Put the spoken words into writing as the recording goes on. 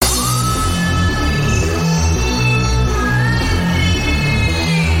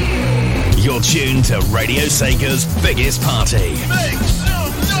tuned to Radio Sega's biggest party. Make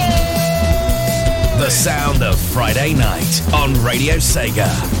some noise! The sound of Friday night on Radio Sega.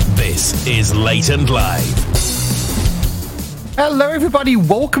 This is Late and Live. Hello everybody,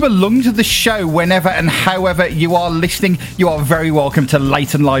 welcome along to the show whenever and however you are listening. You are very welcome to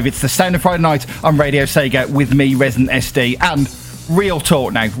Late and Live. It's the sound of Friday night on Radio Sega with me, Resident SD, and real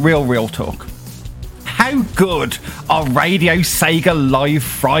talk now, real talk. How good are Radio Sega Live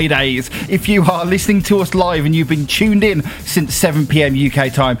Fridays? If you are listening to us live and you've been tuned in since 7 p.m.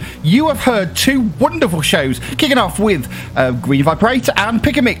 UK time, you have heard two wonderful shows, kicking off with Green Viper 8 and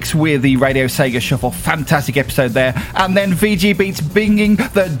Pick a Mix with the Radio Sega Shuffle. Fantastic episode there. And then VG Beats binging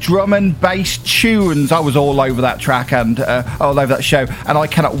the drum and bass tunes. I was all over that track and all over that show, and I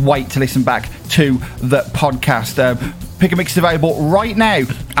cannot wait to listen back to the podcast. Pick a Mix is available right now,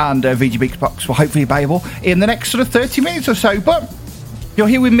 and VG Beats Box will hopefully be available in the next sort of 30 minutes or so. But you're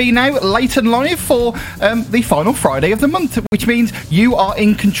here with me now, Late and Live, for the final Friday of the month, which means you are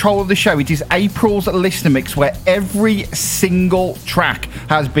in control of the show. It is April's Listener Mix, where every single track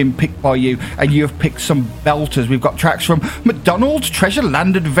has been picked by you, and you have picked some belters. We've got tracks from McDonald's Treasure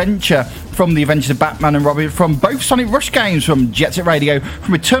Land Adventure, from The Adventures of Batman and Robin, from both Sonic Rush games, from Jet Set Radio,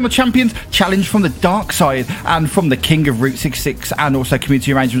 from Eternal Champions, Challenge from the Dark Side, and from the King of Route 66, and also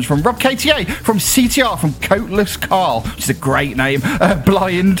community arrangements from Rob KTA, from CTR, from Coatless Carl, which is a great name,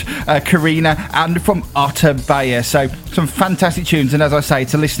 Blind, Karina, and from Otter Bayer. So some fantastic tunes, and as I say,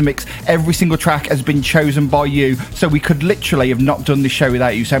 it's a listener mix. Every single track has been chosen by you, so we could literally have not done this show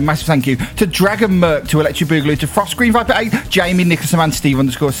without you. So massive thank you to Dragon Merc, to Electric Boogaloo, to Frost Green Viper 8, Jamie Nicholson, and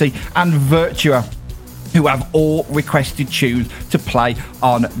Steve_C, and Virtua, who have all requested tunes to play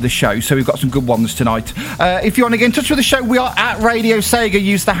on the show. So we've got some good ones tonight. If you want to get in touch with the show, we are at Radio Sega.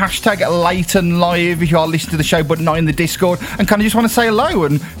 Use the hashtag Late and Live if you are listening to the show but not in the Discord, and kind of just want to say hello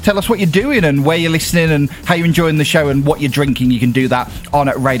and tell us what you're doing and where you're listening and how you're enjoying the show and what you're drinking. You can do that on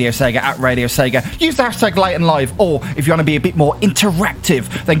Radio Sega, at Radio Sega. Use the hashtag Late and Live, or if you want to be a bit more interactive,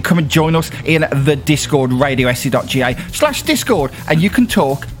 then come and join us in the Discord, radiosc.ga/Discord, and you can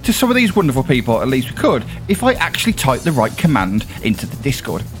talk to some of these wonderful people. At least we could if I actually type the right command into the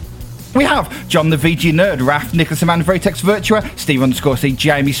Discord. We have John the VG Nerd, Raph, Nicholas Man, Vertex Virtua, Steve_C,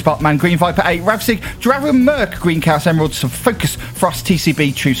 Jamie Spotman, Green Viper 8, Ravsig, Dragon Merc, Green Chaos Emerald, some Focus, Frost,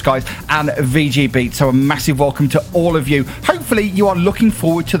 TCB, True Skies, and VG Beat. So a massive welcome to all of you. Hopefully you are looking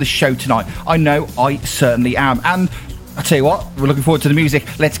forward to the show tonight. I know I certainly am. And I tell you what, we're looking forward to the music.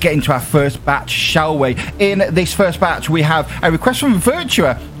 Let's get into our first batch, shall we? In this first batch, we have a request from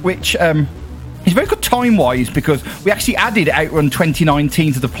Virtua, which it's very good time-wise because we actually added Outrun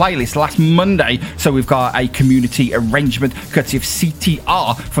 2019 to the playlist last Monday, so we've got a community arrangement courtesy of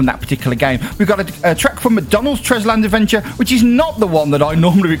CTR from that particular game. We've got a track from McDonald's Treasure Land Adventure, which is not the one that I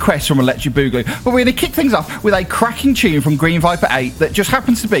normally request from Electric Boogaloo, but we're going to kick things off with a cracking tune from Green Viper 8 that just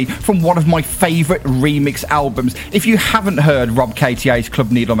happens to be from one of my favourite remix albums. If you haven't heard Rob KTA's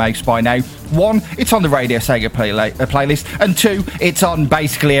Club Needle Mouse by now, one, it's on the Radio Sega playlist, and two, it's on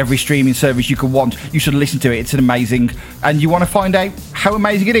basically every streaming service you can want. You should listen to it. It's an amazing, and you want to find out how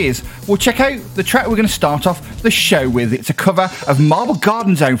amazing it is, well, check out the track we're going to start off the show with. It's a cover of Marble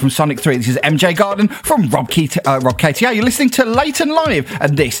Garden Zone from Sonic 3. This is MJ Garden from Rob KTA. You're listening to Late and Live,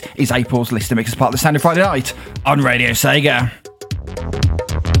 and this is April's Listener Mix as part of the Standard Friday Night on Radio Sega.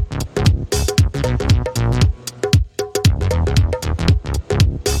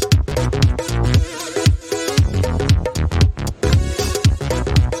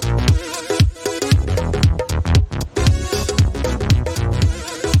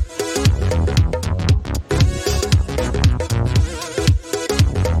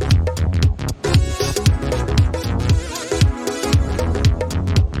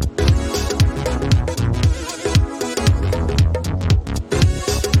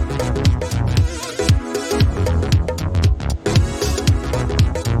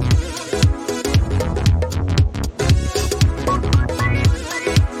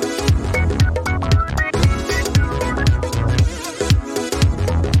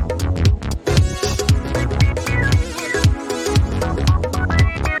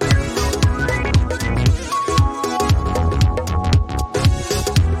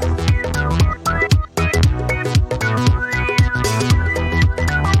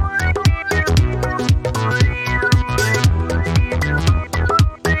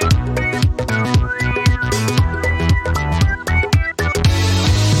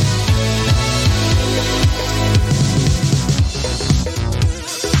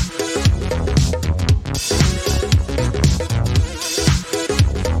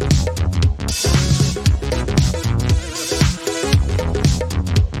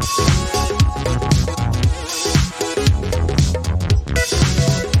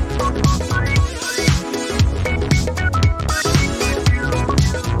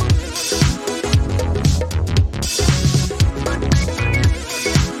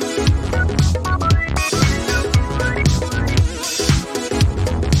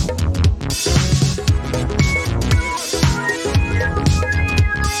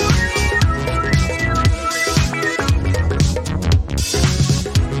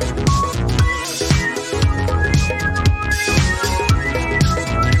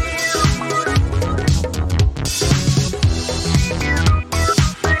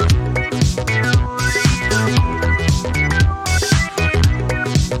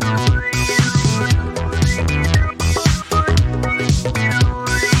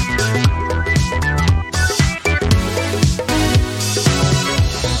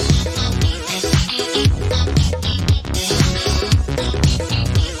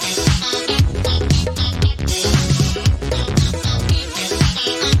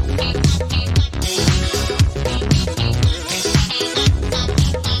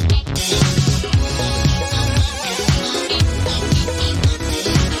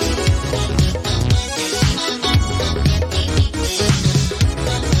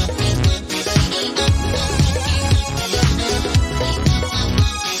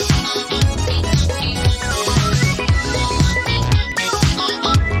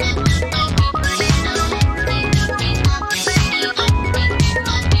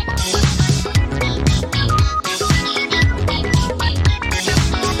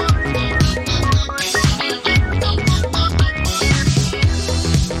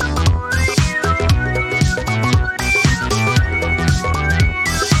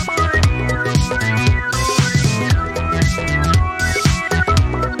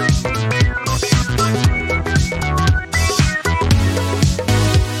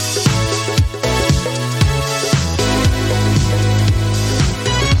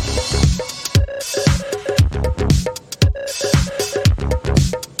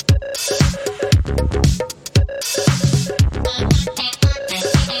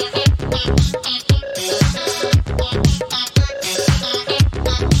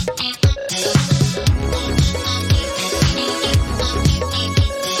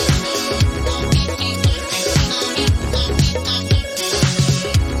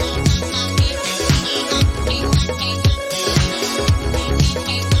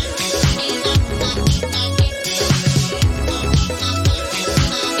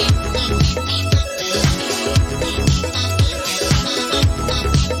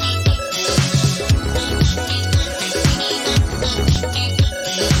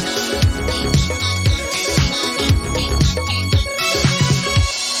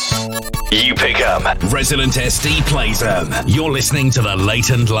 You pick 'em. Resident SD plays 'em. You're listening to the Late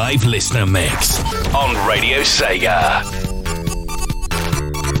and Live Listener Mix on Radio Sega.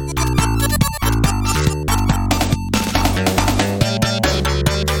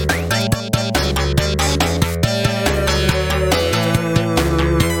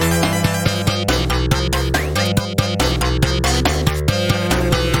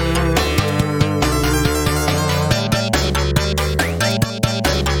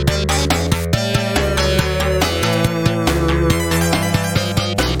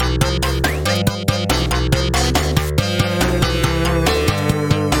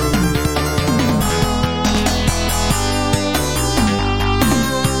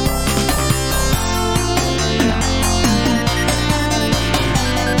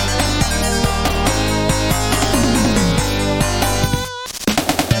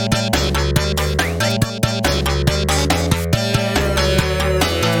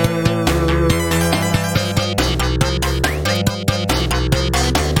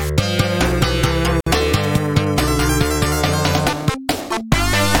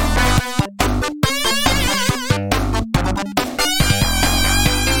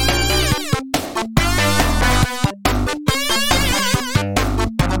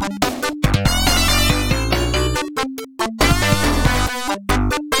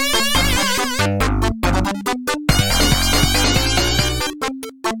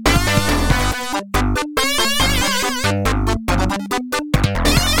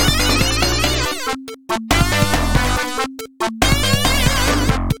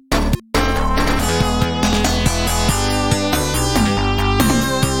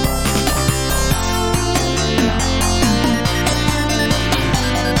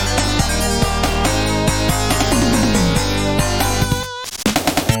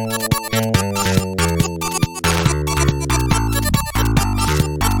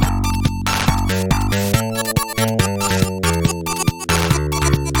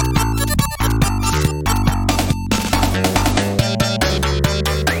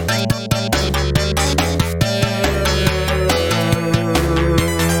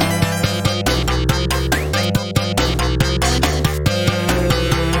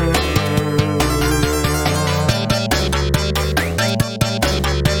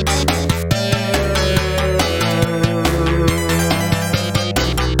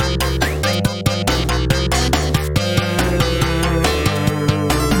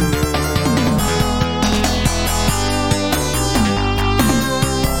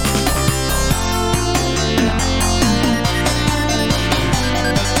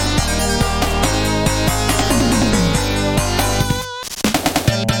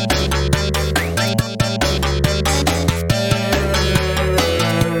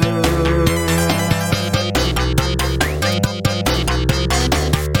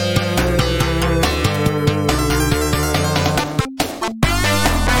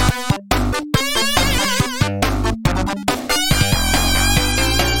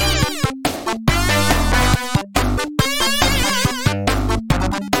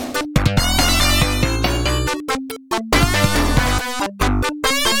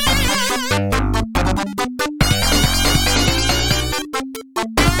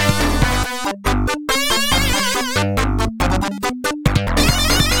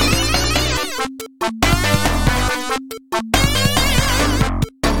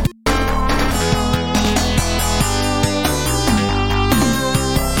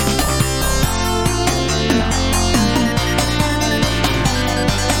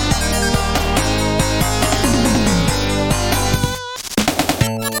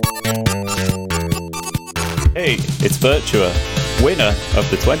 Hey, it's Virtua, winner of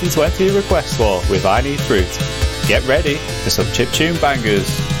the 2020 Request War with I Need Fruit. Get ready for some chiptune bangers.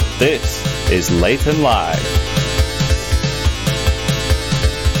 This is Late and Live.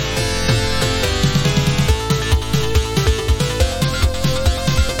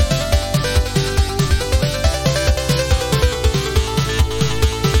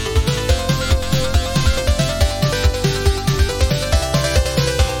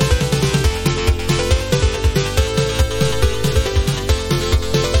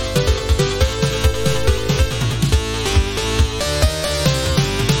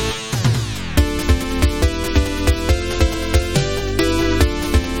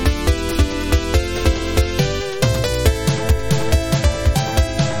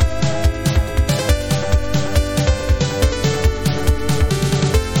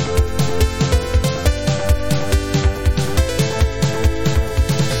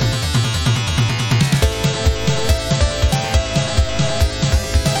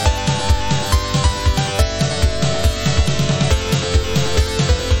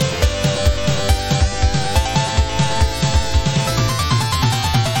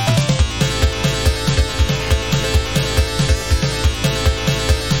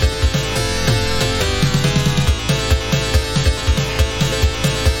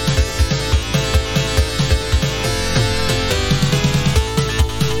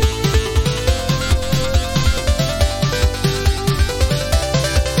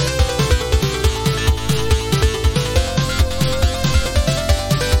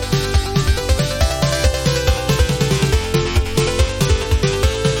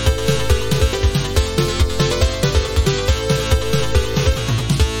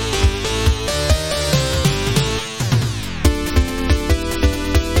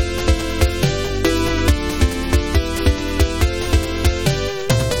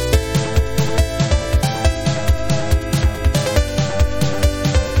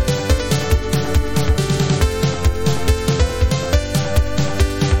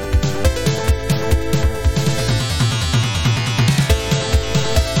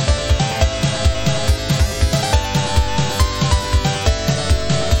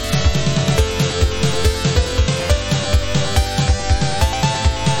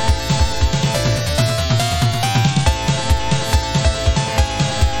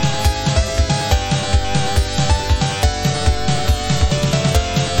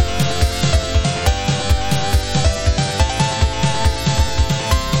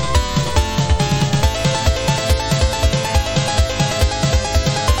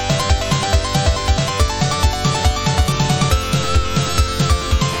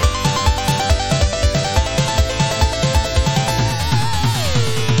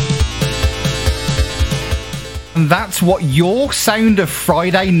 And that's what your sound of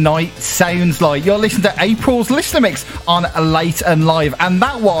Friday night sounds like. You're listening to April's Listener Mix on Late and Live, and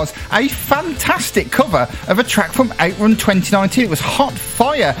that was a fantastic cover of a track from Outrun 2019. It was Hot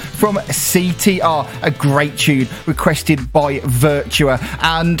Fire from CTR, a great tune requested by Virtua.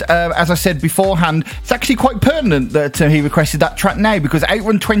 And as I said beforehand, it's actually quite pertinent that he requested that track now, because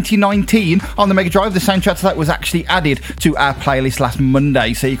Outrun 2019 on the Mega Drive, the soundtrack to that was actually added to our playlist last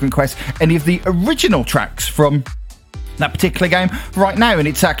Monday, so you can request any of the original tracks from that particular game right now. And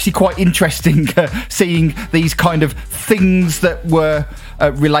it's actually quite interesting seeing these kind of things that were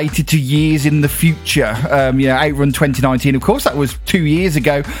related to years in the future. Outrun 2019, of course, that was 2 years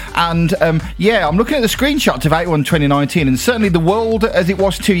ago. And I'm looking at the screenshots of Outrun 2019, and certainly the world as it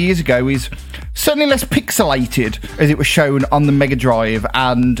was 2 years ago is certainly less pixelated as it was shown on the Mega Drive.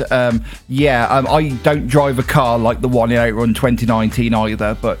 And I don't drive a car like the one in Outrun 2019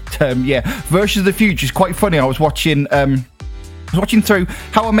 either. But Versus of the Future is quite funny. I was watching through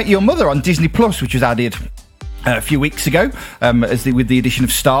How I Met Your Mother on Disney Plus, which was added a few weeks ago, with the addition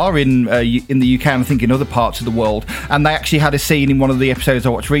of Star in the UK and I think in other parts of the world. And they actually had a scene in one of the episodes I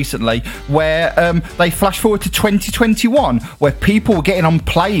watched recently where they flash forward to 2021, where people were getting on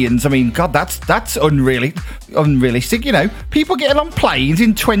planes. I mean, God, that's unrealistic. People getting on planes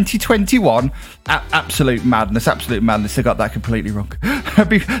in 2021. Absolute madness. I got that completely wrong.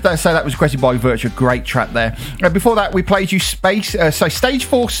 So that was requested by Virtua. Great track there. Before that, we played you Stage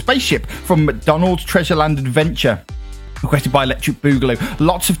 4 Spaceship from McDonald's Treasureland Adventure, requested by Electric Boogaloo.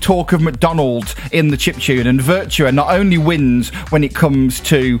 Lots of talk of McDonald's in the chiptune, and Virtua not only wins when it comes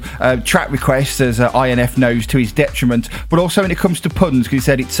to track requests, as INF knows to his detriment, but also when it comes to puns, because he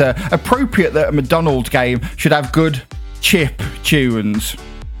said it's appropriate that a McDonald's game should have good chip tunes.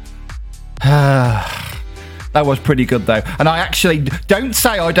 That was pretty good, though. And I actually don't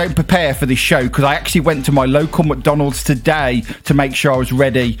say I don't prepare for this show, because I actually went to my local McDonald's today to make sure I was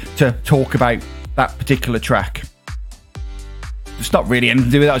ready to talk about that particular track. It's not really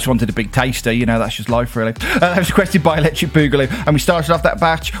anything to do with it. I just wanted a big taster. That's just life, really. That was requested by Electric Boogaloo. And we started off that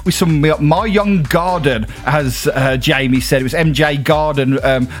batch with some My Young Garden, as Jamie said. It was MJ Garden,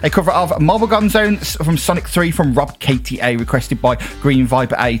 a cover of Marble Gun Zone from Sonic 3 from Rob KTA, requested by Green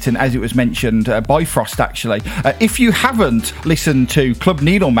Viper 8. And as it was mentioned, by Frost, actually. If you haven't listened to Club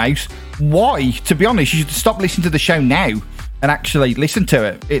Needle Mouse, why? To be honest, you should stop listening to the show now and actually listen to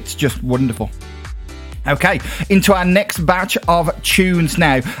it. It's just wonderful. Okay, into our next batch of tunes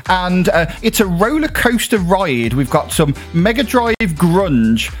now, and it's a roller coaster ride. We've got some Mega Drive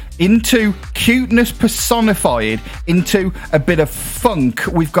grunge into cuteness personified into a bit of funk.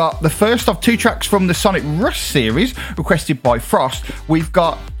 We've got the first of two tracks from the Sonic Rush series, requested by Frost. We've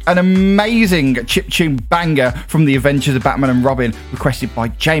got an amazing chiptune banger from the Adventures of Batman and Robin, requested by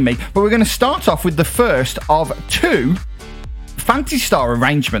Jamie. But we're going to start off with the first of two Phantasy Star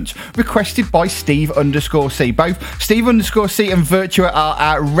arrangements requested by Steve_C. Both Steve_C and Virtua are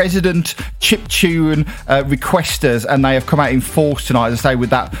our resident chiptune requesters, and they have come out in force tonight, as I say, with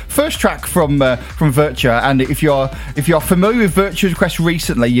that first track from Virtua. And if you're familiar with Virtua's request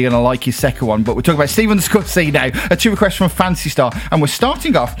recently, you're going to like his second one. But we're talking about Steve_C now. Two requests from Phantasy Star, and we're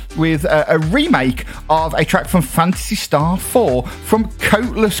starting off with a remake of a track from Phantasy Star 4 from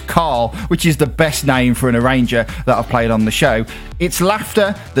Coatless Carl, which is the best name for an arranger that I've played on the show. It's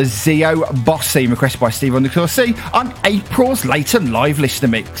Laughter, the Zio boss theme, requested by Steve_C on April's Late and Live Listener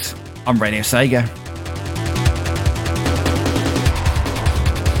Mix on Radio Sega.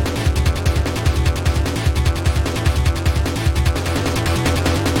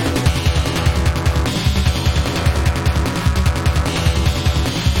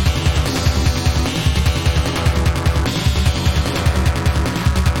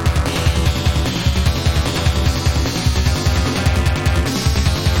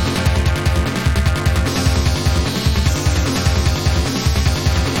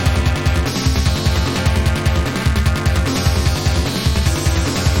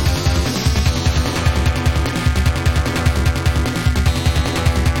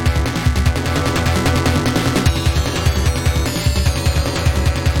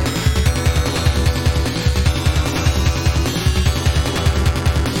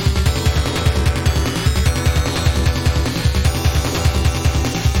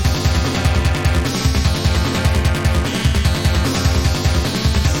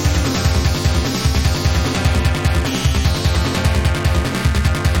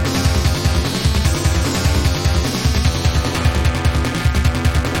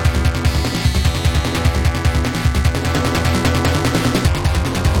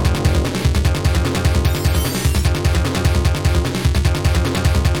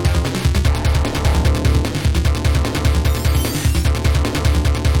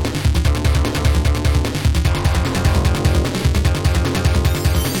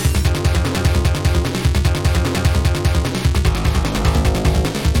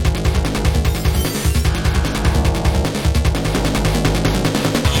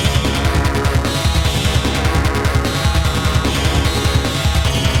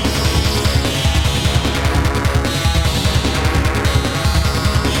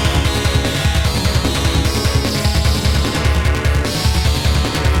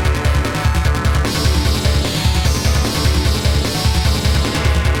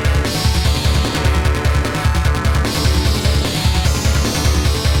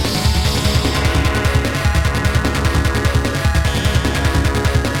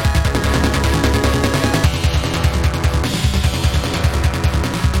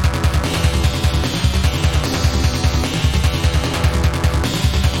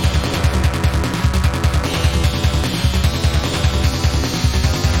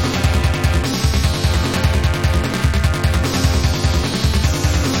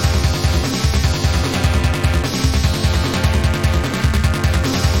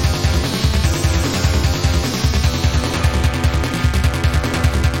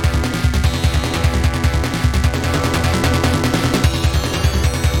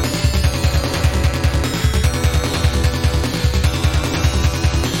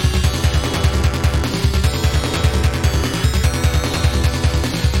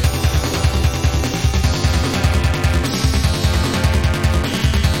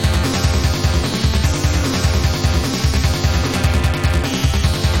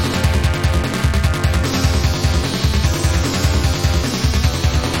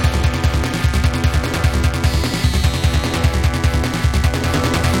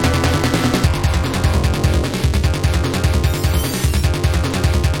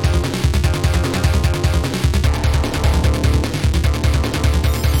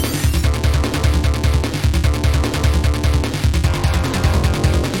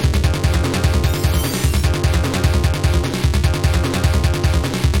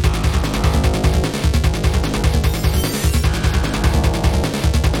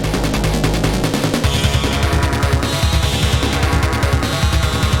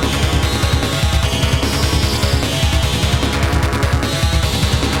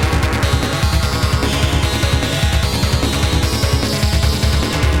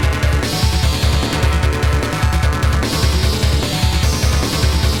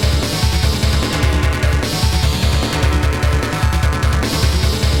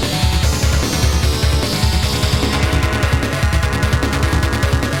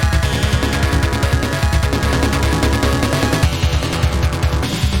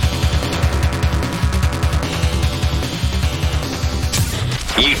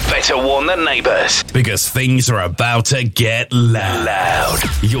 You'd better warn the neighbours, because things are about to get loud.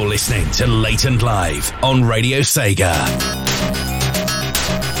 You're listening to Latent Live on Radio Sega.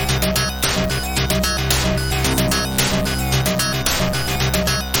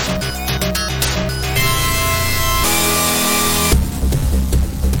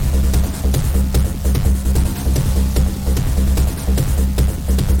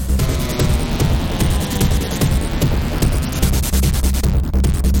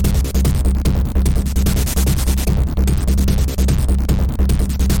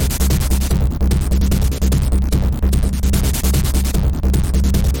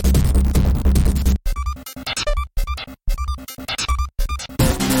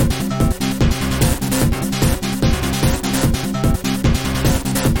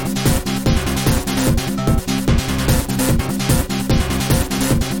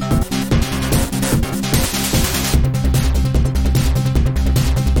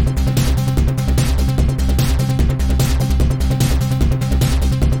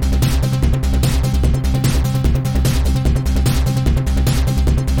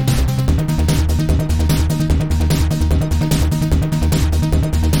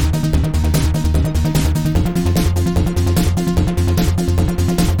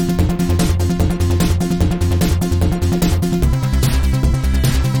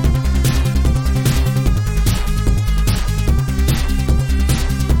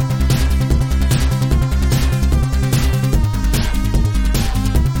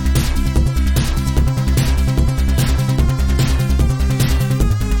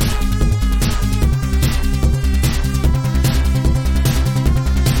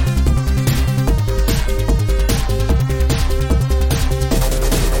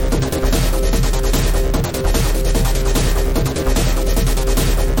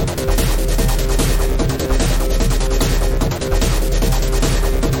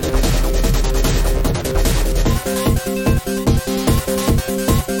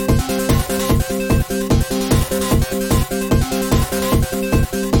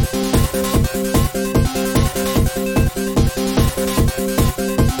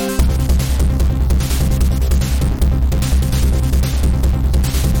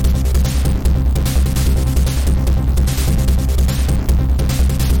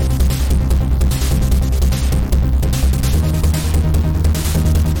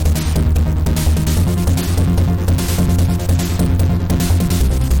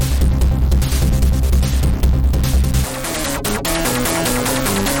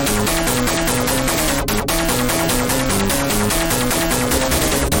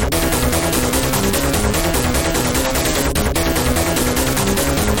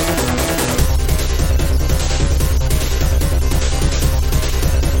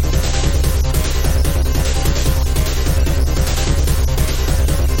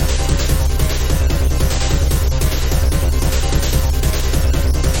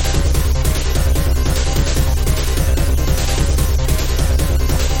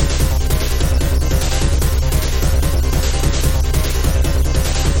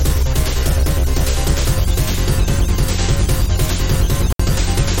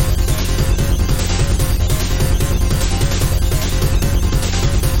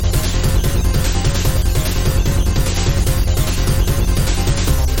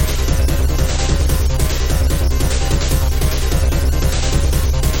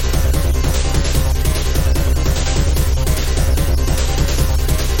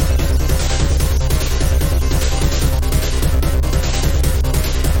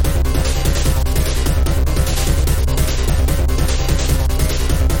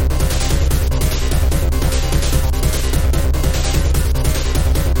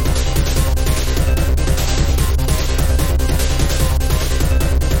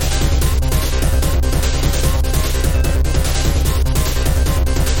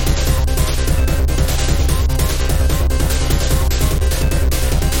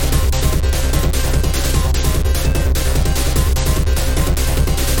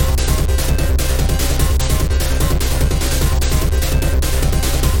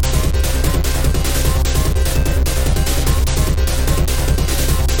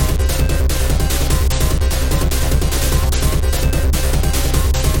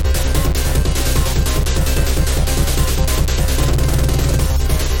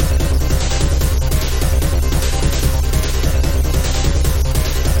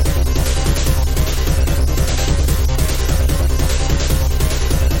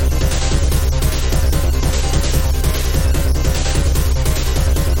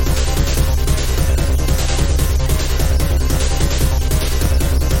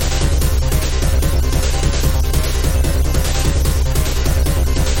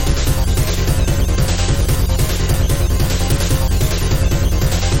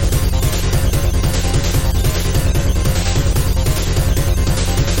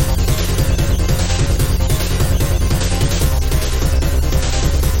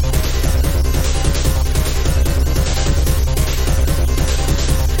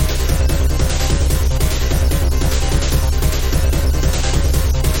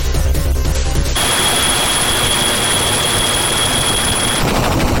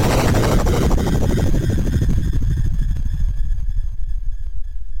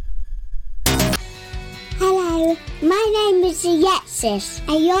 Alexis,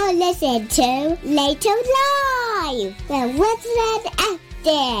 and you're listening to Later Live with Resident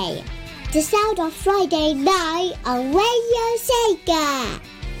FD. The sound of Friday night on Radio Sega.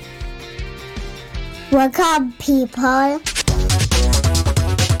 Welcome, people.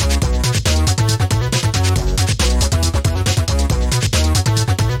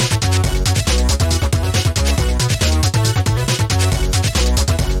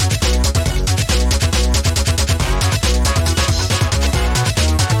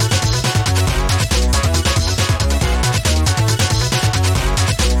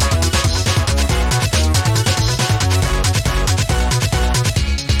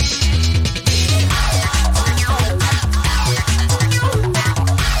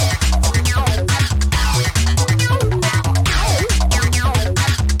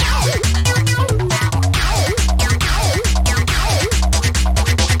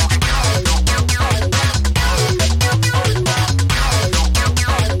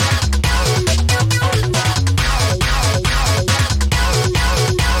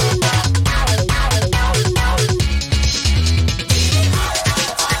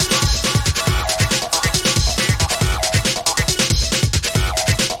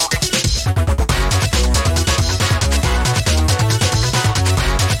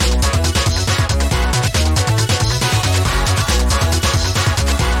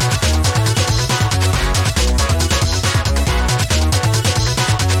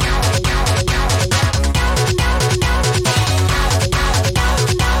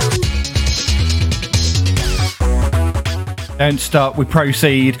 Don't stop, we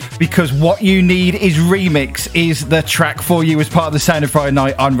proceed, because What You Need Is Remix is the track for you as part of the Sound of Friday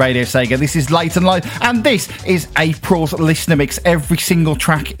Night on Radio Sega. This is Late and Live, and this is April's listener mix. Every single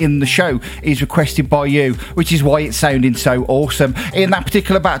track in the show is requested by you, which is why it's sounding so awesome. In that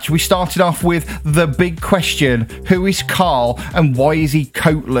particular batch, we started off with the big question: who is Carl and why is he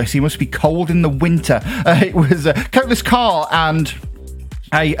coatless? He must be cold in the winter. It was Coatless Carl and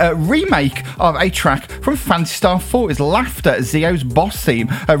a remake of a track from Phantasy Star 4 is Laughter, Zio's boss theme,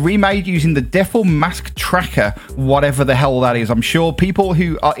 remade using the Devil Mask Tracker, whatever the hell that is. I'm sure people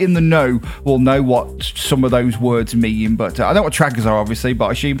who are in the know will know what some of those words mean, but I know what trackers are, obviously, but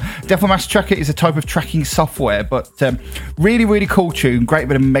I assume Devil Mask Tracker is a type of tracking software. But really, really cool tune, great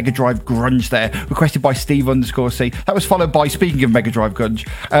bit of Mega Drive grunge there, requested by Steve_C. That was followed by, speaking of Mega Drive grunge,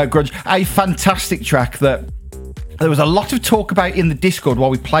 a fantastic track that there was a lot of talk about in the Discord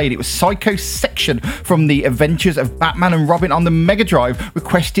while we played. It was Psycho Section from the Adventures of Batman and Robin on the Mega Drive,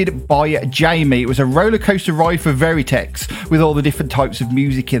 requested by Jamie. It was a roller coaster ride for Veritex with all the different types of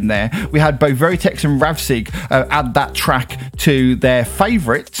music in there. We had both Veritex and Ravsig add that track to their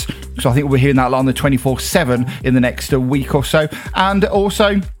favourites. So I think we'll be hearing that on the 24/7 in the next week or so. And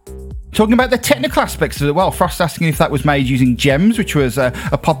also talking about the technical aspects as well, Frost asking if that was made using GEMS, which was a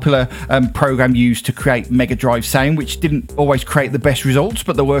popular program used to create Mega Drive sound, which didn't always create the best results,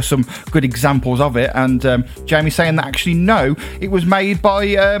 but there were some good examples of it. And Jamie saying that actually no, it was made by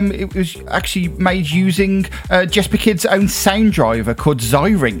it was actually made using Jesper Kid's own sound driver called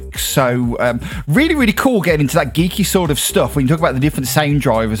Zyrinx. So really, really cool getting into that geeky sort of stuff when you talk about the different sound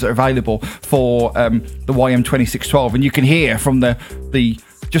drivers that are available for the YM2612, and you can hear from the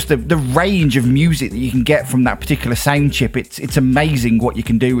range of music that you can get from that particular sound chip. It's amazing what you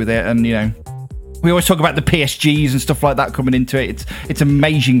can do with it. And, you know, we always talk about the PSGs and stuff like that coming into it. It's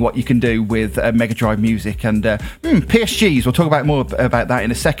amazing what you can do with Mega Drive music. And PSGs, we'll talk about more about that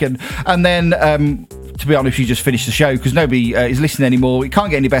in a second. And then to be honest, you just finished the show because nobody is listening anymore. It can't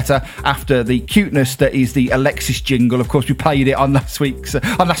get any better after the cuteness that is the Alexis jingle. Of course, we played it on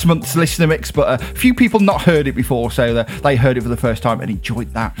last month's listener mix, but a few people not heard it before, so they heard it for the first time and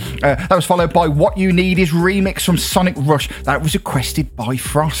enjoyed that. That was followed by What You Need Is Remix from Sonic Rush. That was requested by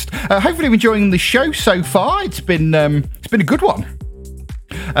Frost. Hopefully you're enjoying the show so far. It's been a good one.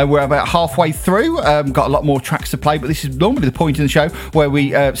 We're about halfway through. Got a lot more tracks to play, but this is normally the point in the show where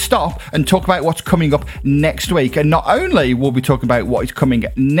we stop and talk about what's coming up next week. And not only will we be talking about what is coming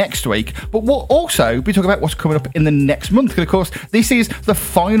next week, but we'll also be talking about what's coming up in the next month. Because, of course, this is the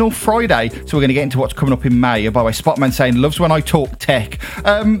final Friday, so we're going to get into what's coming up in May. By the way, Spotman saying loves when I talk tech.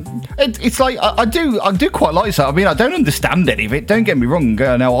 It's like I do quite like that. I mean, I don't understand any of it. Don't get me wrong.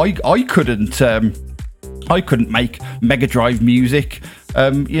 No, I couldn't make Mega Drive music.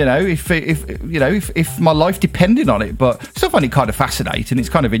 if my life depended on it. But still find it kind of fascinating. It's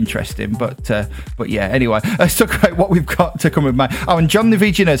kind of interesting. But yeah, anyway, let's talk about what we've got to come with, mate. Oh, and John the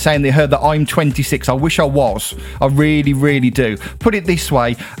Vigina saying they heard that I'm 26. I wish I was. I really, really do. Put it this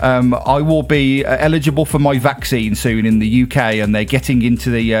way, I will be eligible for my vaccine soon in the UK, and they're getting into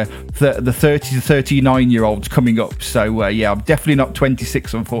the 30 to 39-year-olds coming up. So, yeah, I'm definitely not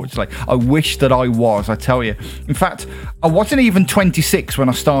 26, unfortunately. I wish that I was, I tell you. In fact, I wasn't even 26 when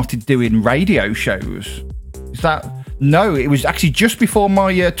I started doing radio shows. No, it was actually just before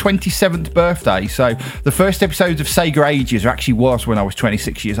my 27th birthday. So the first episodes of Sega Ages actually was when I was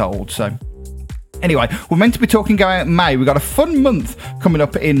 26 years old. So anyway, we're meant to be talking about May. We've got a fun month coming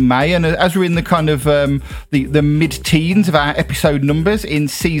up in May, and as we're in the kind of the mid-teens of our episode numbers in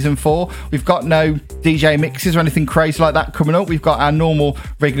season 4, we've got no DJ mixes or anything crazy like that coming up. We've got our normal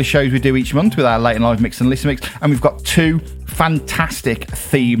regular shows we do each month with our Late and Live mix and Listen mix, and we've got 2 fantastic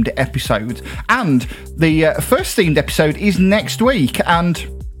themed episodes. And the first themed episode is next week, and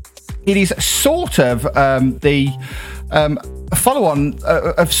it is sort of the a follow-on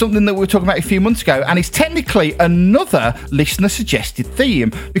of something that we were talking about a few months ago, and it's technically another listener-suggested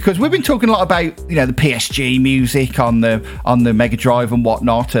theme, because we've been talking a lot about, the PSG music on the Mega Drive and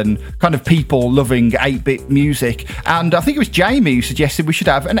whatnot, and kind of people loving 8-bit music. And I think it was Jamie who suggested we should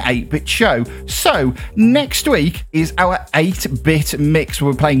have an 8-bit show. So next week is our 8-bit mix.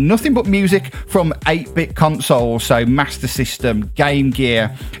 We're playing nothing but music from 8-bit consoles, so Master System, Game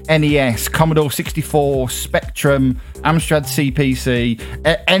Gear, NES, Commodore 64, Spectrum, Amstrad CPC,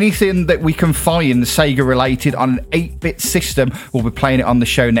 anything that we can find Sega related on an 8-bit system, we'll be playing it on the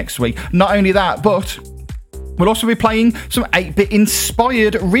show next week. Not only that, but we'll also be playing some 8-bit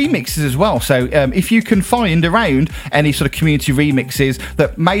inspired remixes as well. So if you can find around any sort of community remixes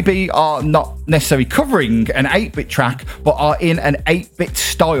that maybe are not necessarily covering an 8-bit track, but are in an 8-bit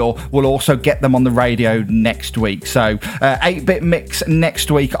style, we'll also get them on the radio next week. So 8-bit mix next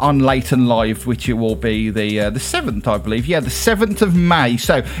week on Late and Live, which it will be the 7th, I believe. Yeah, the 7th of May.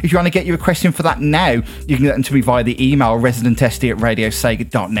 So if you want to get your request in for that now, you can get them to me via the email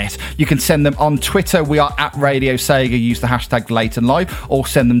residentsd@radiosega.net. You can send them on Twitter. We are at Radio Sega. Use the hashtag Late and Live, or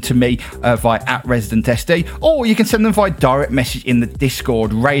send them to me via @ResidentSD, or you can send them via direct message in the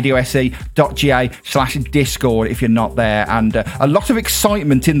Discord, radiose.ga/Discord if you're not there. And a lot of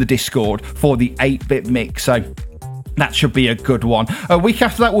excitement in the Discord for the 8-bit mix. So that should be a good one. A week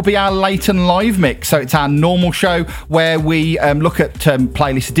after that will be our Late and Live mix. So it's our normal show where we look at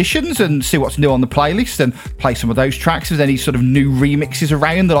playlist additions and see what's new on the playlist and play some of those tracks. If there's any sort of new remixes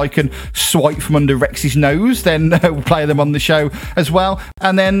around that I can swipe from under Rex's nose, then we'll play them on the show as well.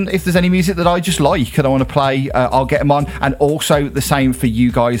 And then if there's any music that I just like and I want to play, I'll get them on. And also the same for you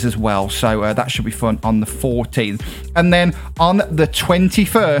guys as well. So that should be fun on the 14th. And then on the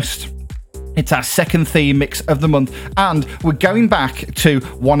 21st, it's our second theme mix of the month, and we're going back to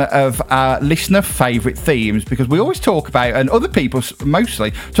one of our listener favourite themes, because we always talk about, and other people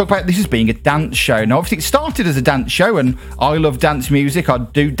mostly talk about this as being a dance show. Now, obviously, it started as a dance show, and I love dance music.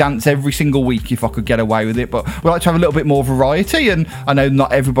 I'd do dance every single week if I could get away with it, but we like to have a little bit more variety, and I know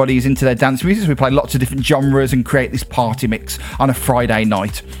not everybody is into their dance music, so we play lots of different genres and create this party mix on a Friday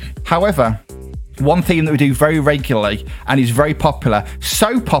night. However, one theme that we do very regularly and is very popular,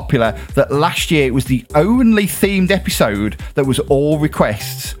 so popular that last year it was the only themed episode that was all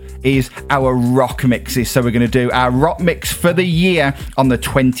requests, is our rock mixes. So we're going to do our rock mix for the year on the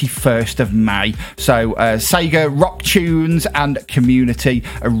 21st of May. So Sega rock tunes and community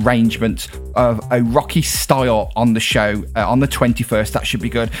arrangements of a rocky style on the show on the 21st. That should be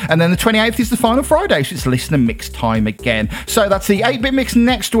good. And then the 28th is the final Friday, so it's listener mix time again. So that's the 8-bit mix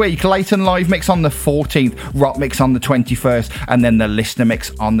next week, Late and Live mix on the 14th, rock mix on the 21st, and then the listener mix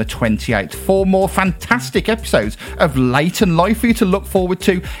on the 28th. 4 more fantastic episodes of Late and Live for you to look forward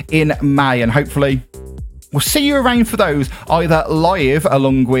to in May, and hopefully we'll see you around for those, either live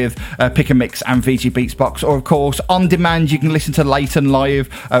along with Pick and Mix and VG Beats Box, or of course on demand. You can listen to Late and Live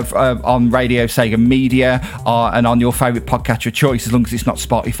on Radio Sega Media and on your favourite podcatcher of choice, as long as it's not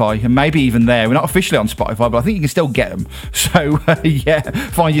Spotify, and maybe even there. We're not officially on Spotify, but I think you can still get them. So yeah,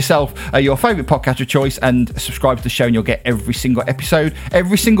 find yourself your favourite podcatcher of choice and subscribe to the show, and you'll get every single episode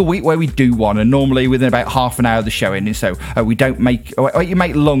every single week where we do one, and normally within about half an hour of the show ending. So we don't make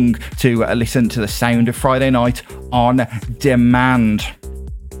long to listen to the sound of Friday night on demand.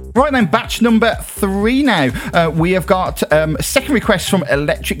 Right then, batch number 3 now. We have got a second request from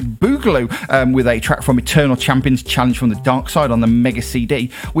Electric Boogaloo with a track from Eternal Champions Challenge from the Dark Side on the Mega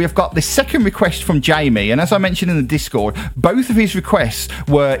CD. We have got the second request from Jamie, and as I mentioned in the Discord, both of his requests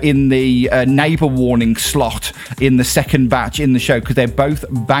were in the neighbour warning slot in the second batch in the show because they're both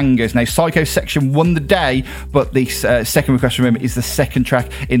bangers. Now, Psycho Section won the day, but the second request from him is the second track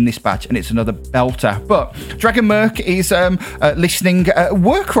in this batch, and it's another belter. But Dragon Merc is listening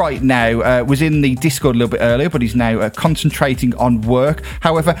work right now, was in the Discord a little bit earlier, but he's now concentrating on work.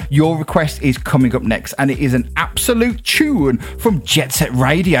 However, your request is coming up next, and it is an absolute tune from Jet Set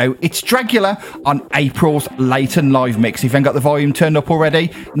Radio. It's Dragula on April's Leighton Live Mix. If you haven't got the volume turned up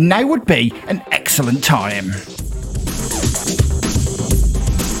already, now would be an excellent time.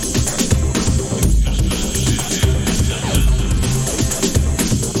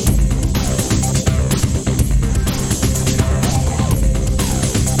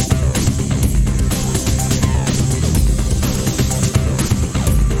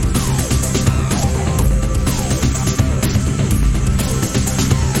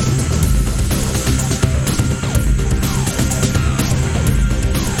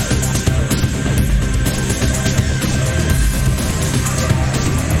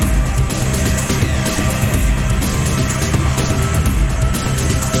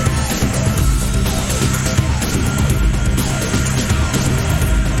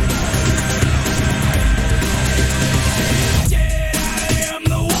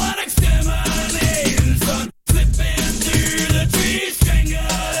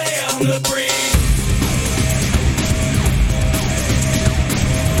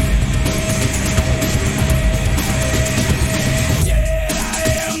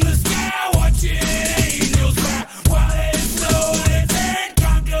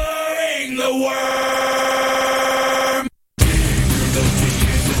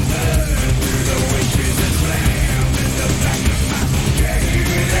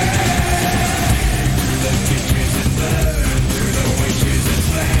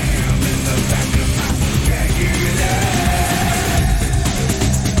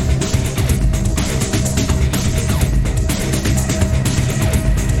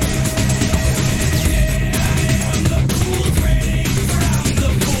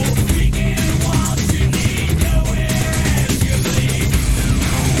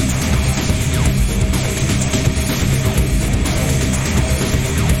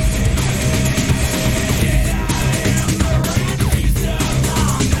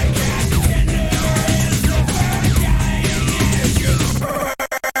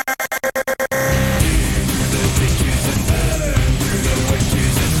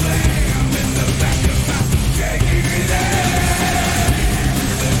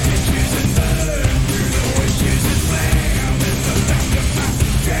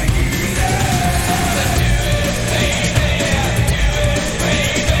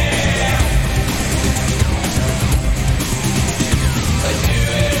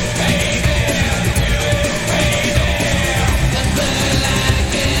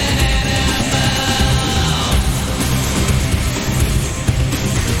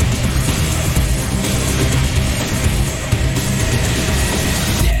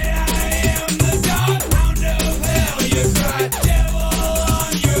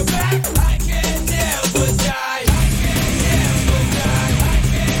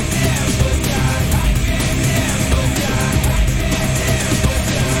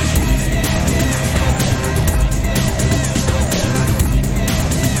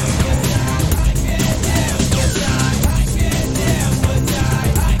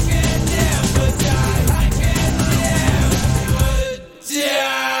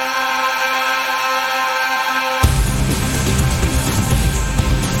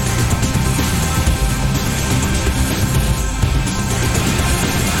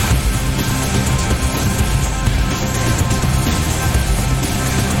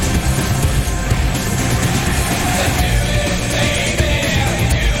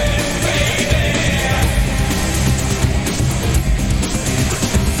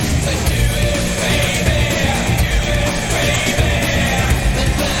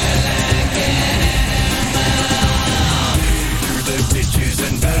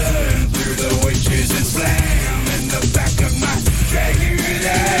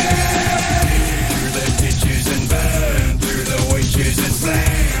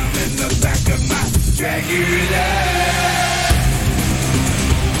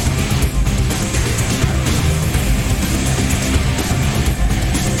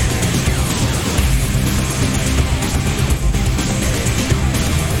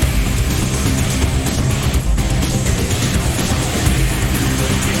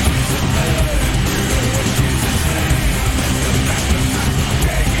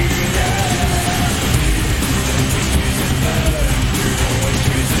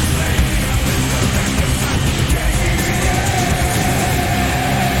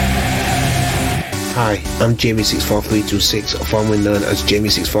 I'm Jamie64326, formerly known as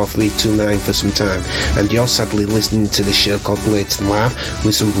Jamie64329 for some time, and you're sadly listening to the show called Leighton Live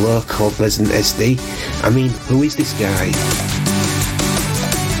with some bloke called Resident SD. I mean, who is this guy?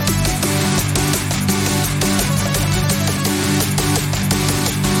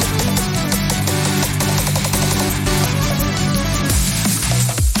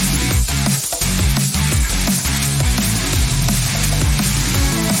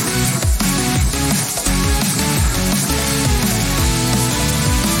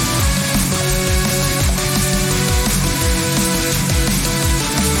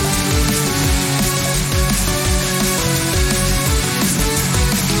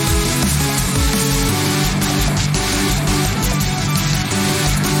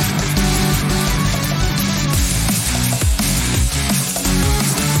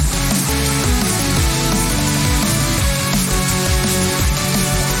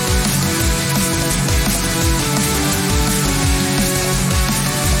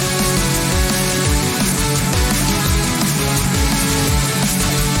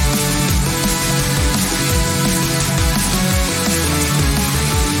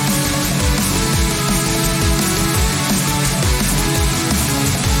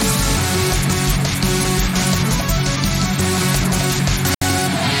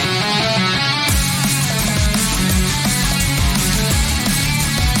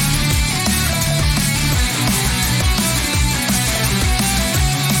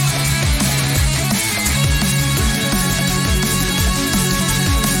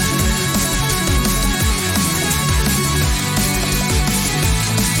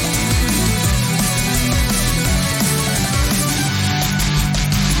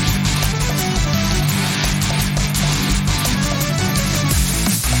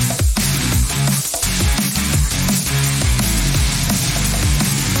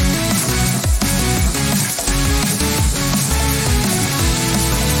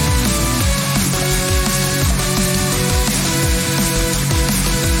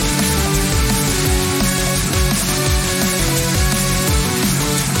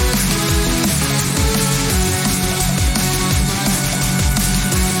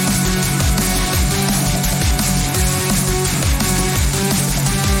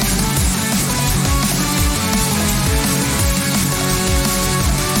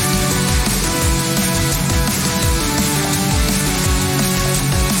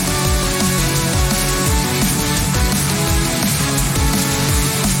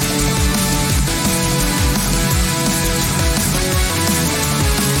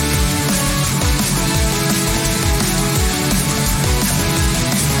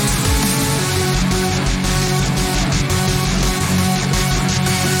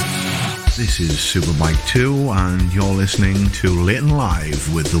 This is Superbike 2 and you're listening to Leighton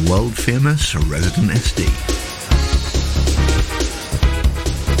Live with the world famous Resident SD.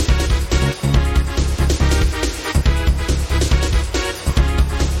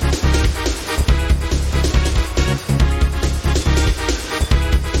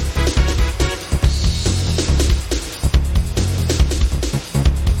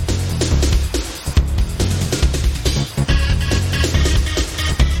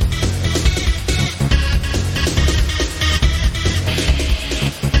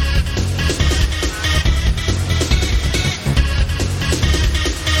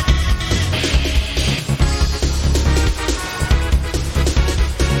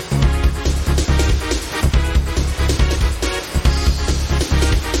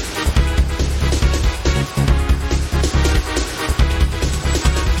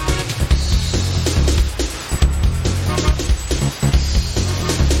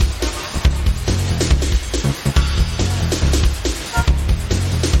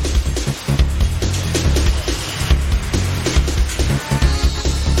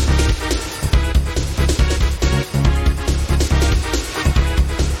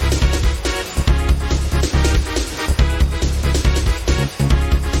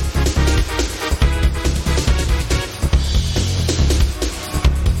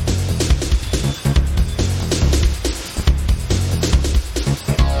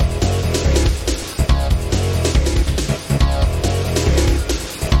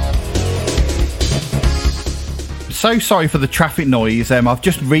 So sorry for the traffic noise. I've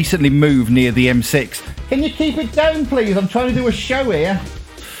just recently moved near the M6. Can you keep it down, please? I'm trying to do a show here.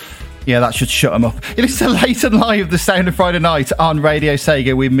 Yeah, that should shut them up. You listen to Leighton Live, the sound of Friday night on Radio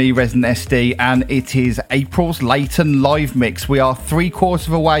Sega with me, Resident SD, and it is April's Leighton Live mix. We are 3/4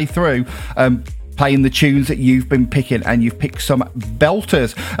 of a way through. playing the tunes that you've been picking, and you've picked some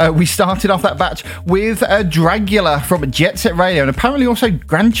belters. We started off that batch with Dragula from Jet Set Radio, and apparently also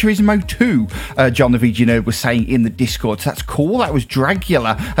Gran Turismo 2, John the VG Nerd was saying in the Discord. So that's cool. That was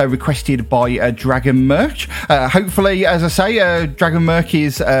Dragula, requested by Dragon Merch. Hopefully, as I say, Dragon Merc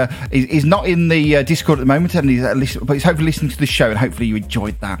is not in the Discord at the moment, and but he's hopefully listening to the show, and hopefully you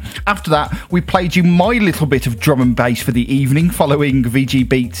enjoyed that. After that, we played you my little bit of drum and bass for the evening, following VG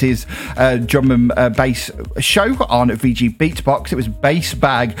Beats' drum and bass show on VG Beatsbox. It was Bass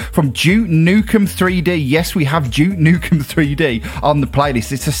Bag from Duke Nukem 3D. Yes, we have Duke Nukem 3D on the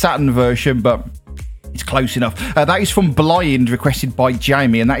playlist. It's a Saturn version, but it's close enough. That is from Blind, requested by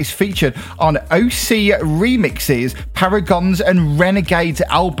Jamie, and that is featured on OC Remixes, Paragons and Renegades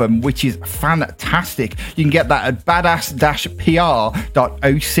album, which is fantastic. You can get that at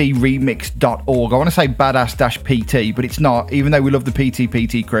badass-pr.ocremix.org. I want to say badass-pt, but it's not, even though we love the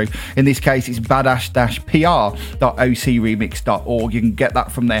PT crew. In this case, it's badass-pr.ocremix.org. You can get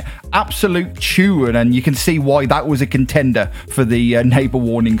that from there. Absolute tune, and you can see why that was a contender for the neighbour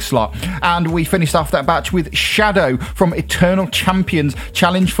warning slot. And we finished off that batch with Shadow from Eternal Champions,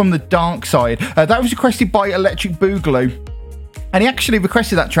 Challenge from the Dark Side. That was requested by Electric Boogaloo, and he actually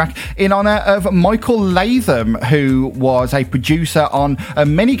requested that track in honour of Michael Latham, who was a producer on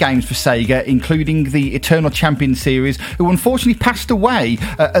many games for Sega, including the Eternal Champions series, who unfortunately passed away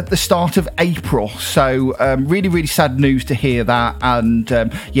at the start of April. So really, really sad news to hear that, and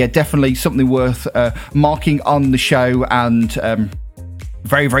yeah, definitely something worth marking on the show, and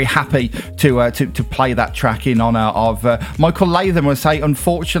very, very happy to play that track in honour of Michael Latham, I say,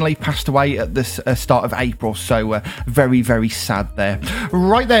 unfortunately passed away at the start of April, so very, very sad there.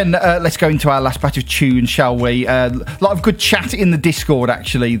 Right then, let's go into our last batch of tunes, shall we? A lot of good chat in the Discord,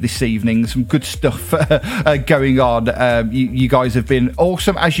 actually, this evening. Some good stuff going on. You guys have been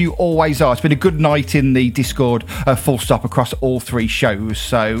awesome, as you always are. It's been a good night in the Discord, full stop, across all three shows.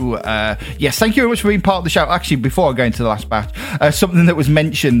 So, yes, thank you very much for being part of the show. Actually, before I go into the last batch, something that was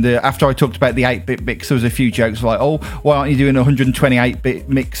mentioned after I talked about the 8-bit mix, there was a few jokes like, oh, why aren't you doing a 128-bit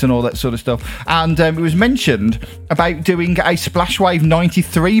mix and all that sort of stuff, and it was mentioned about doing a Splashwave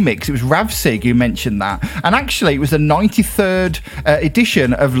 93 mix. It was Ravsig who mentioned that, and actually it was the 93rd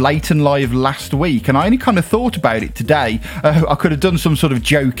edition of Leighton Live last week, and I only kind of thought about it today. I could have done some sort of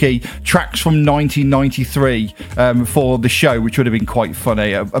jokey tracks from 1993 for the show, which would have been quite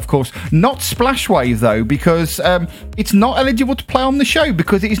funny. Of course, not Splashwave though, because it's not eligible to play on the show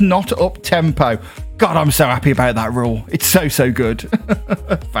because it is not up tempo. God, I'm so happy about that rule. It's so good.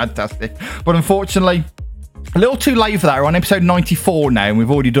 Fantastic. But unfortunately, a little too late for that. We're on episode 94 now, and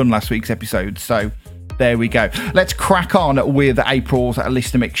we've already done last week's episode, so there we go. Let's crack on with April's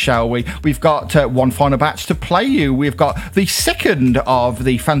listener mix, shall we? We've got one final batch to play you. We've got the second of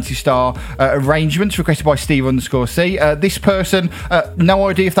the Fantasy Star arrangements requested by Steve_C. This person, no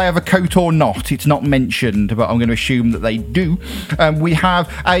idea if they have a coat or not. It's not mentioned, but I'm going to assume that they do. We have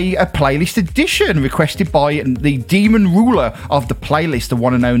a playlist edition requested by the demon ruler of the playlist, the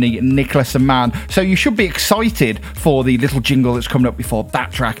one and only Nicholas Mann. So you should be excited for the little jingle that's coming up before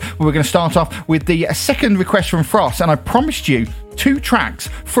that track. We're going to start off with the second request from Frost, and I promised you 2 tracks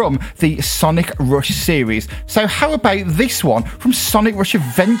from the Sonic Rush series. So how about this one from Sonic Rush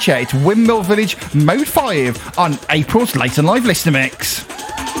Adventure? It's Windmill Village Mode 5 on April's Leighton Live Listener Mix.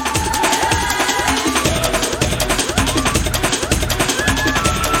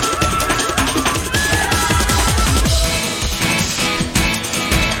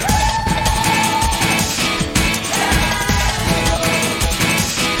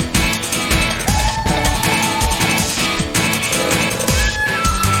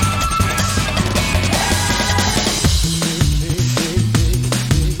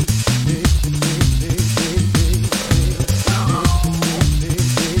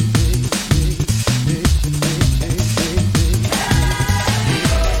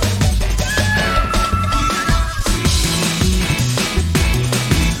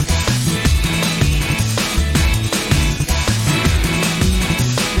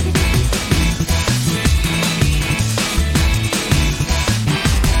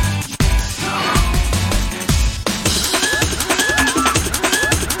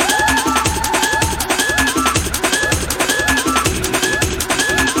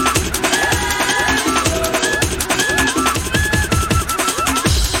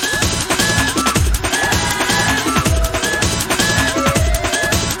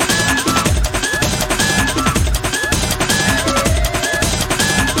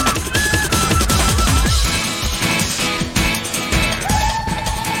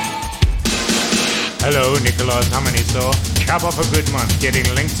 Hello, Nicholas Hamaniso. cap off a good month getting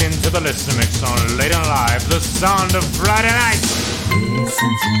linked into the listener mix on Late and Live, the sound of Friday night.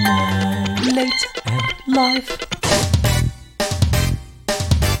 Listen tonight, Late and Live.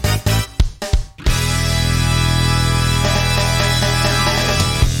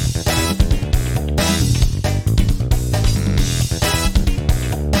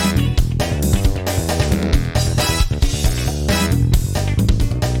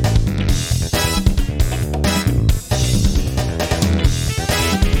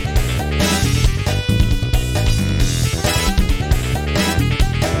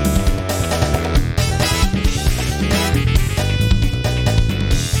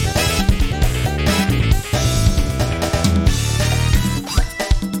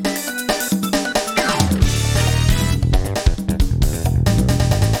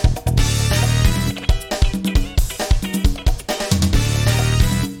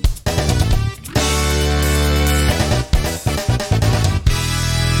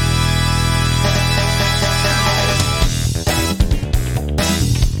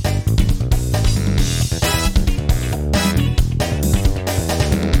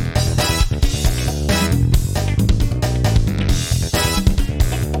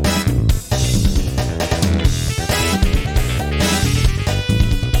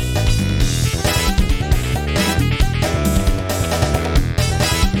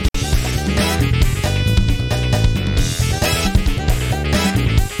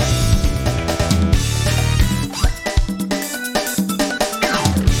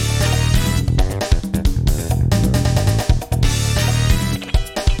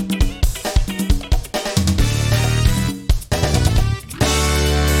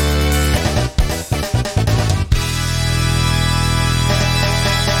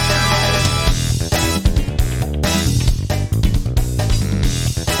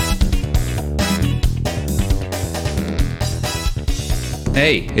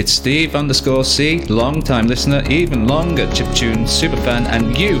 Hey, it's Steve_C, long-time listener, even longer chiptune superfan,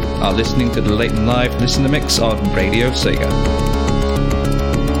 and you are listening to the Late and Live Listener Mix on Radio Sega.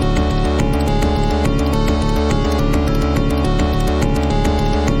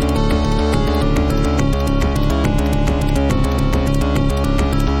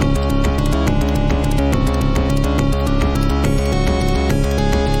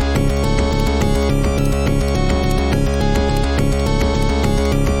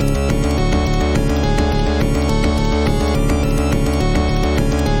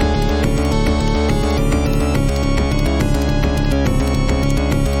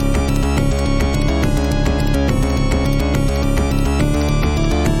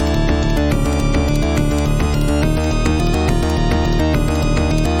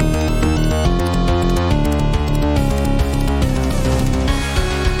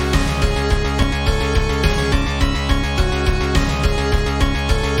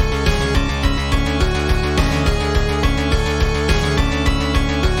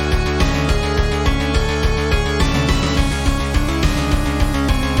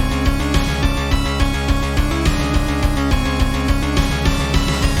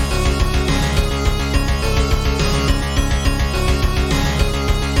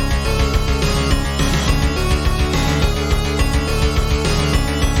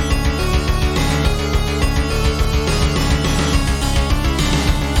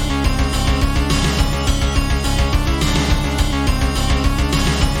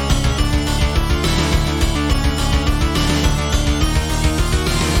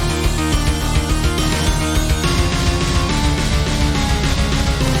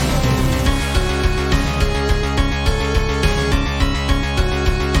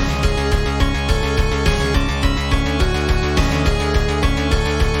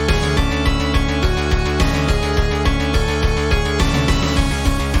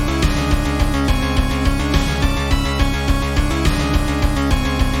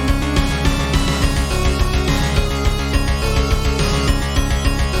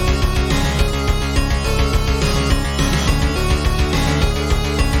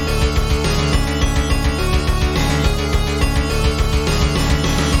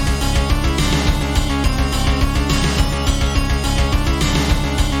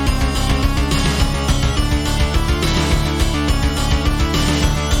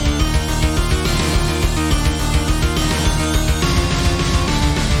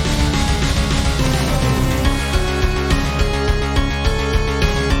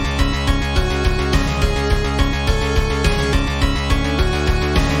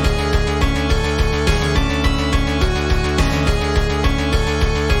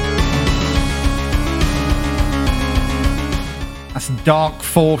 Dark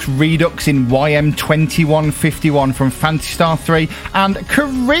Force Redux in YM2151 from Phantasy Star 3, and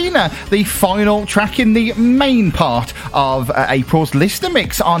Karina, the final track in the main part of April's Listener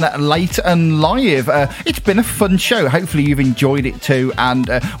Mix on Late and Live. It's been a fun show. Hopefully you've enjoyed it too, and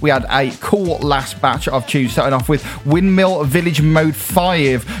we had a cool last batch of tunes, starting off with Windmill Village Mode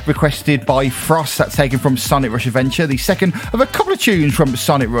 5, requested by Frost. That's taken from Sonic Rush Adventure, the second of a couple of tunes from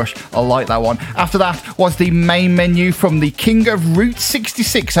Sonic Rush. I like that one. After that was the main menu from the King of Route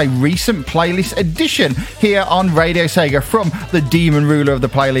 66, a recent playlist edition here on Radio Sega from the demon ruler of the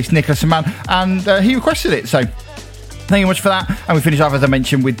playlist, Nicholas Mann, and he requested it, so thank you much for that. And we finish off, as I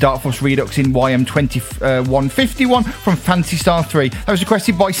mentioned, with Dark Force Redux in YM2151 from Phantasy Star 3. That was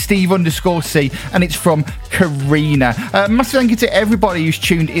requested by Steve_C, and it's from Karina. Massive thank you to everybody who's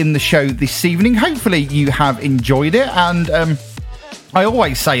tuned in the show this evening. Hopefully you have enjoyed it, and I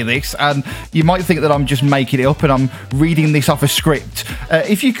always say this, and you might think that I'm just making it up and I'm reading this off a script.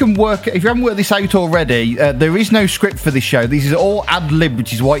 If you haven't worked this out already, there is no script for this show. This is all ad lib,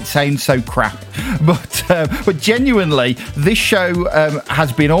 which is why it sounds so crap. But genuinely, this show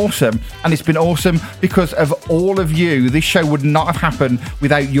has been awesome, and it's been awesome because of all of you. This show would not have happened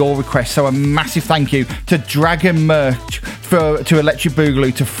without your requests. So a massive thank you to Dragon Merch, to Electric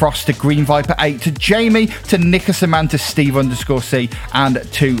Boogaloo, to Frost, to Green Viper 8, to Jamie, to Nicholas Man, to Steve_C, and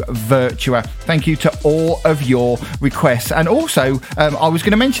to Virtua. Thank you to all of your requests. And also, I was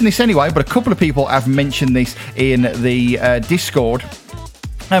going to mention this anyway, but a couple of people have mentioned this in the Discord.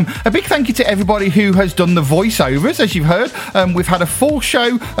 A big thank you to everybody who has done the voiceovers. As you've heard, we've had a full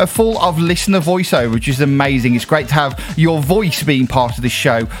show full of listener voiceover, which is amazing. It's great to have your voice being part of this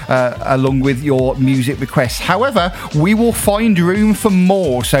show along with your music requests. However, we will find room for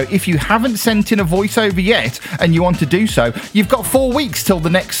more. So if you haven't sent in a voiceover yet and you want to do so, you've got 4 weeks till the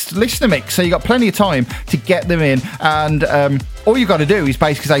next listener mix. So you've got plenty of time to get them in. And all you've got to do is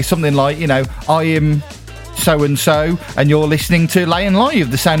basically say something like, I am so-and-so, and you're listening to Late and Live,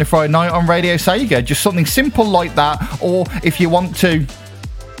 the sound of Friday night on Radio Sega. Just something simple like that. Or if you want to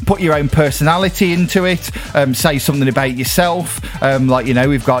put your own personality into it, say something about yourself,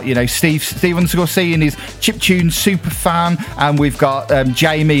 we've got Steve_C and his chiptune super fan, and we've got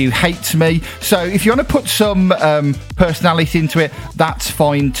Jamie who hates me. So if you want to put some personality into it, that's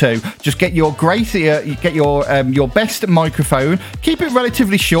fine too. Just get your best microphone, keep it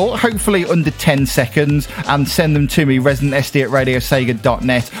relatively short, hopefully under 10 seconds, and send them to me,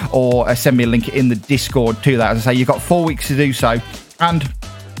 residentsd@radiosega.net, or send me a link in the Discord to that. As I say, you've got 4 weeks to do so. And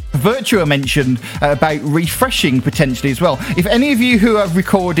Virtua mentioned about refreshing potentially as well. If any of you who have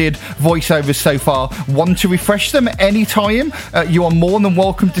recorded voiceovers so far want to refresh them anytime, you are more than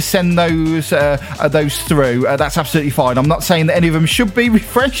welcome to send those through. That's absolutely fine. I'm not saying that any of them should be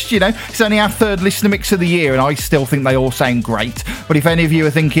refreshed. It's only our third listener mix of the year, and I still think they all sound great. But if any of you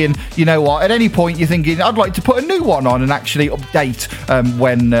are thinking, you know what, at any point you're thinking, I'd like to put a new one on and actually update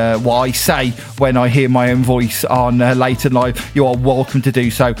what I say when I hear my own voice on Late and Live, you are welcome to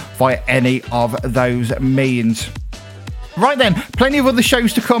do so via any of those means. Right then, plenty of other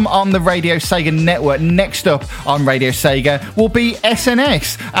shows to come on the Radio Sega network. Next up on Radio Sega will be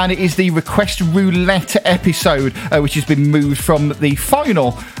SNS, and it is the Request Roulette episode, which has been moved from the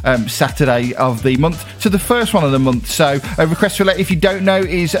final Saturday of the month to the first one of the month. So Request Roulette, if you don't know,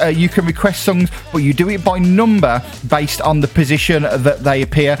 is you can request songs, but you do it by number based on the position that they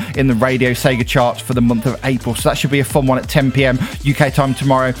appear in the Radio Sega charts for the month of April. So that should be a fun one at 10 PM UK time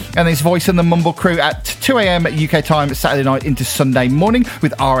tomorrow. And there's Voice and the Mumble Crew at 2 AM UK time Saturday night into Sunday morning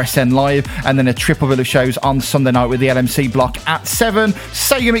with RSN Live, and then a triple bill of shows on Sunday night with the LMC block at 7.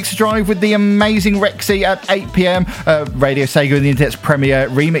 Sega Mixer Drive with the amazing Rexy at 8 PM. Radio Sega and the Internet's premiere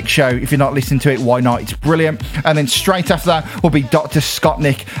remix show. If you're not listening to it, why not? It's brilliant. And then straight after that will be Dr.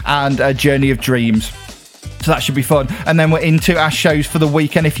 Scottnick and Journey of Dreams. So that should be fun. And then we're into our shows for the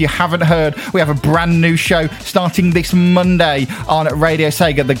weekend. If you haven't heard, we have a brand new show starting this Monday on Radio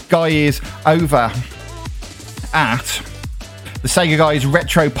Sega. The guy is over at the Sega Guys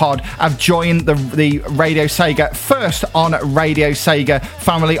Retro Pod. I've joined the Radio Sega first on Radio Sega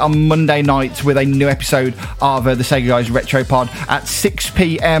family on Monday night with a new episode of the Sega Guys Retro Pod at 6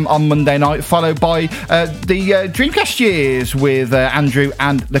 PM on Monday night, followed by the Dreamcast years with Andrew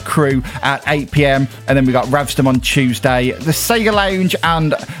and the crew at 8 PM, and then we got Ravstam on Tuesday, the Sega Lounge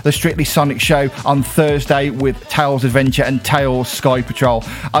and the Strictly Sonic Show on Thursday with Tails Adventure and Tails Sky Patrol.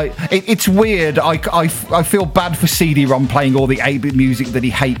 It's weird. I feel bad for CD-ROM playing all the 8-bit music that he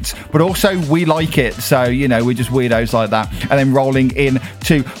hates, but also we like it, so we're just weirdos like that. And then rolling in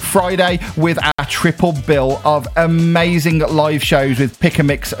to Friday with our triple bill of amazing live shows with Pick a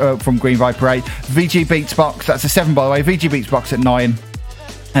Mix from Green Viper 8, VG Beats Box, that's a 7 by the way, VG Beats Box at 9.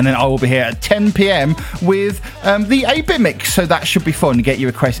 And then I will be here at 10 p.m. with the 8-Bit Mix. So that should be fun. Get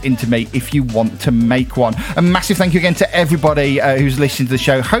your request into me if you want to make one. A massive thank you again to everybody who's listened to the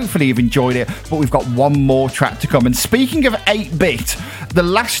show. Hopefully you've enjoyed it. But we've got one more track to come. And speaking of 8-Bit, the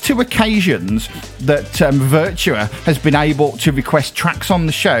last two occasions that Virtua has been able to request tracks on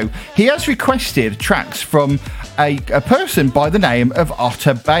the show, he has requested tracks from a person by the name of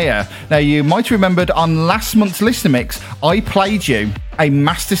Otter Bayer. Now, you might have remembered on last month's Listener Mix, I played you a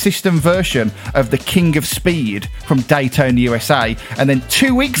Master System version of The King of Speed from Daytona, USA. And then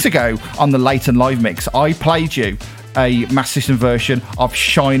 2 weeks ago on the Leighton Live Mix, I played you a Master System version of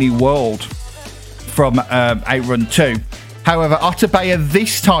Shiny World from Outrun 2. However, Otter Bayer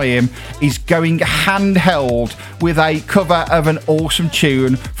this time is going handheld with a cover of an awesome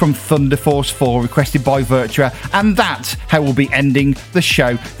tune from Thunder Force 4 requested by Virtua, and that's how we'll be ending the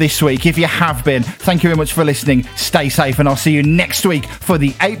show this week. If you have been, thank you very much for listening. Stay safe, and I'll see you next week for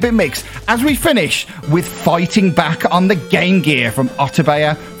the 8-Bit Mix as we finish with Fighting Back on the Game Gear from Otter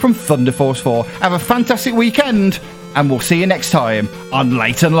Bayer from Thunder Force 4. Have a fantastic weekend, and we'll see you next time on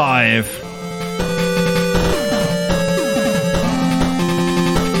Leighton Live.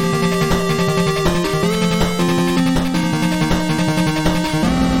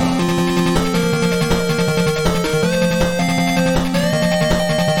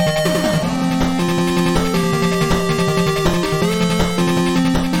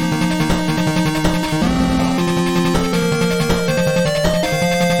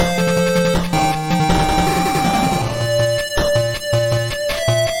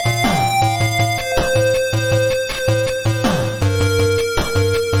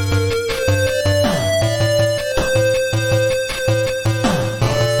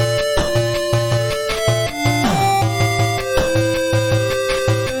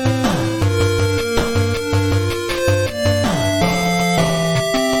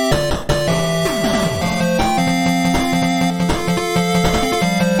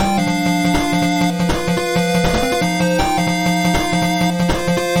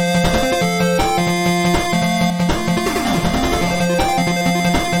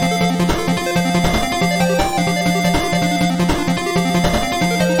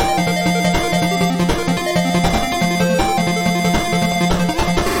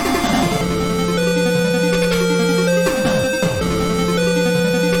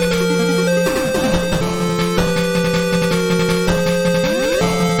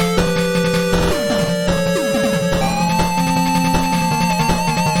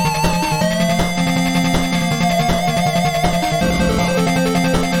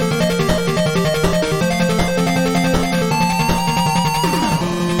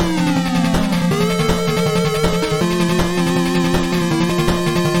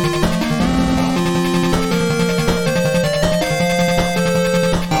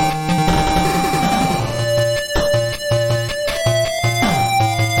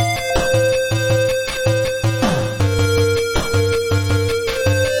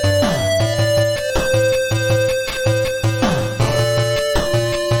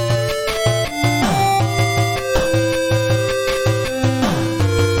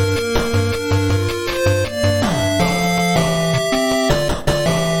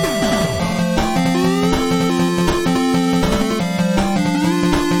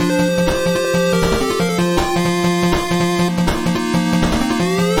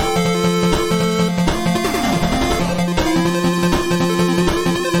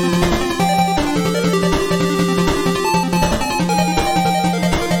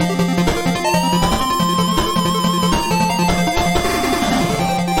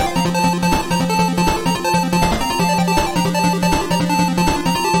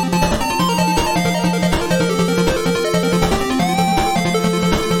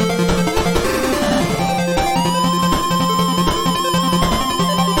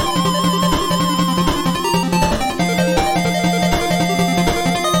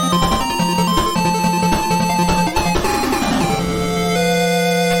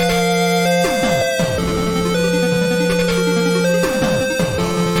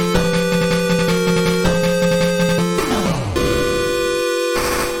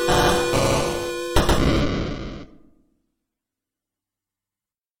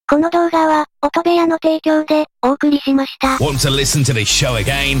 Want to listen to this show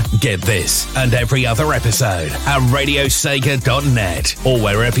again? Get this and every other episode at radiosega.net or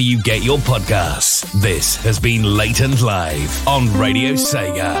wherever you get your podcasts. This has been Leighton Live on Radio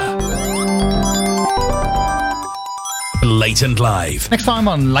Sega. Latent Live. Next time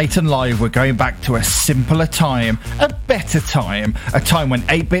on Latent Live, we're going back to a simpler time, a better time, a time when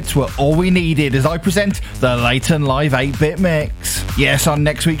 8-bits were all we needed, as I present the Latent Live 8-bit mix. Yes, on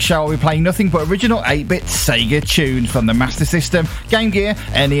next week's show I'll be playing nothing but original 8-bit Sega tunes from the Master System, Game Gear,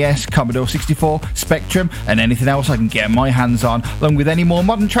 NES, Commodore 64, Spectrum, and anything else I can get my hands on, along with any more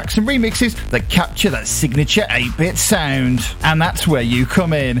modern tracks and remixes that capture that signature 8-bit sound. And that's where you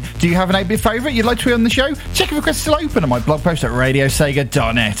come in. Do you have an 8-bit favourite you'd like to be on the show? Check if requests are still open on my blog post at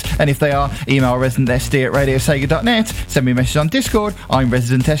radiosega.net. And if they are, email residentsd@radiosega.net, send me a message on Discord, I'm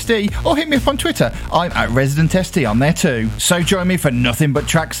ResidentSD, or hit me up on Twitter, I'm at ResidentSD on there too. So join me for nothing but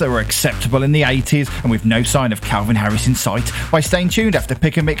tracks that were acceptable in the 80s and with no sign of Calvin Harris in sight by staying tuned after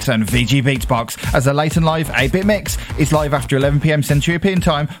Pick a Mix and VG Beatsbox, as the Latent Live 8-bit mix is live after 11pm Central European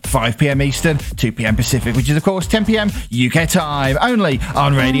Time, 5pm Eastern, 2pm Pacific, which is of course 10pm UK time, only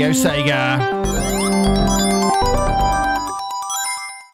on Radio Sega.